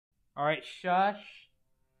Alright, shush.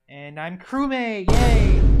 And I'm crewmate,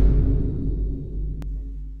 yay!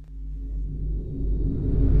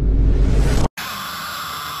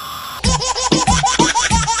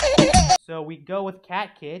 So we go with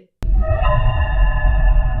Cat Kid.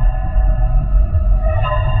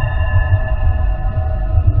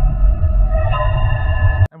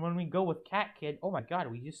 And when we go with Cat Kid, oh my god,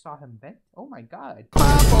 we just saw him vent? Oh my god.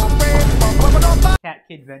 Cat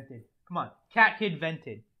Kid vented. Come on, Cat Kid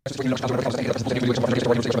vented.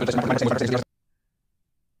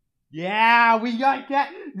 Yeah, we got Cat.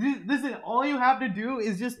 Listen, all you have to do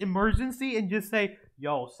is just emergency and just say,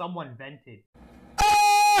 yo, someone vented.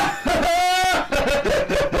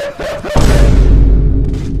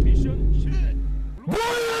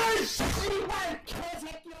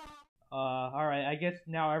 Alright, I guess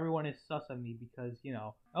now everyone is sus of me because, you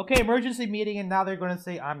know. Okay, emergency meeting, and now they're gonna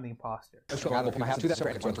say I'm the imposter.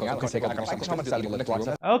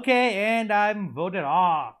 Okay, and I'm voted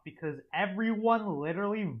off because everyone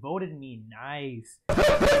literally voted me nice.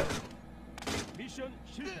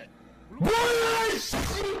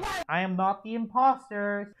 I am not the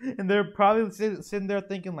imposter, and they're probably sitting there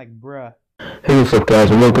thinking like, bruh. Hey, what's up, guys,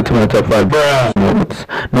 and welcome to my top 5 bruh moments.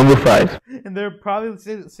 Number 5. And they're probably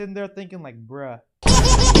sitting there thinking like, bruh.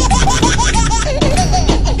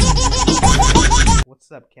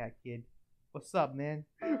 What's up, Cat Kid? What's up, man?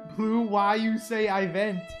 Blue, why you say I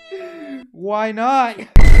vent? Why not?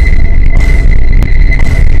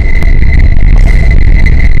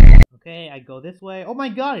 Okay, I go this way. Oh my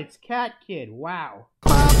god, it's Cat Kid. Wow.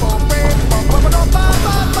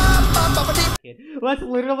 Let's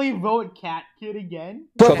literally vote Cat Kid again.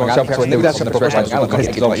 Cat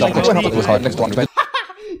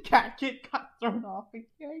Kid got thrown off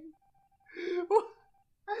again.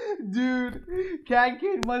 Dude, Cat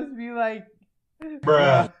Kid must be like,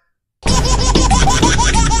 bruh.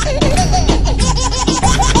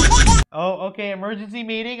 Oh, okay, emergency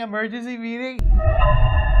meeting, emergency meeting.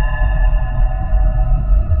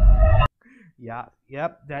 Yeah,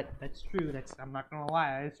 yep, that's true. I'm not gonna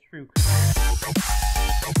lie, that's true.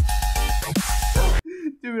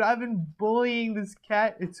 Dude, I've been bullying this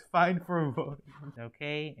cat. It's fine for voting.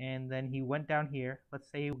 Okay, and then he went down here. Let's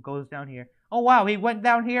say he goes down here. Oh wow, he went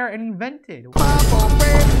down here and he vented.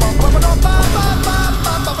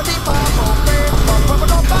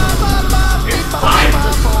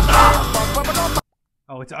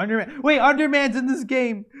 Oh, it's Underman. Wait, Underman's in this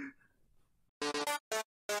game.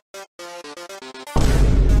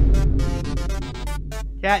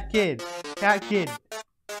 Cat Kid. Cat Kid.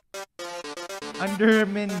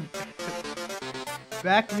 Underman.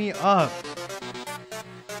 Back me up.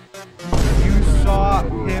 You saw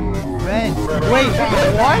him vent. Wait,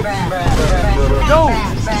 what? No!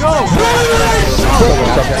 No!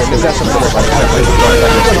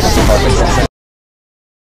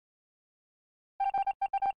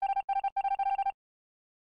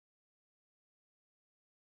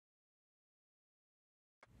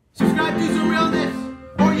 Subscribe to Surrealness,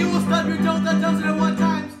 or you will stub your toes 1,001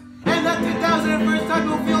 times, and that 10,001st time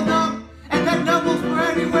you'll feel numb, and that numb will spread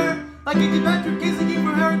everywhere, like a dementor kissing you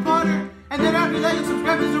from Harry Potter, and then after that you'll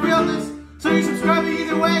subscribe to Surrealness, so you're subscribing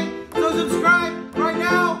either way, so subscribe right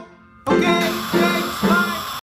now, okay?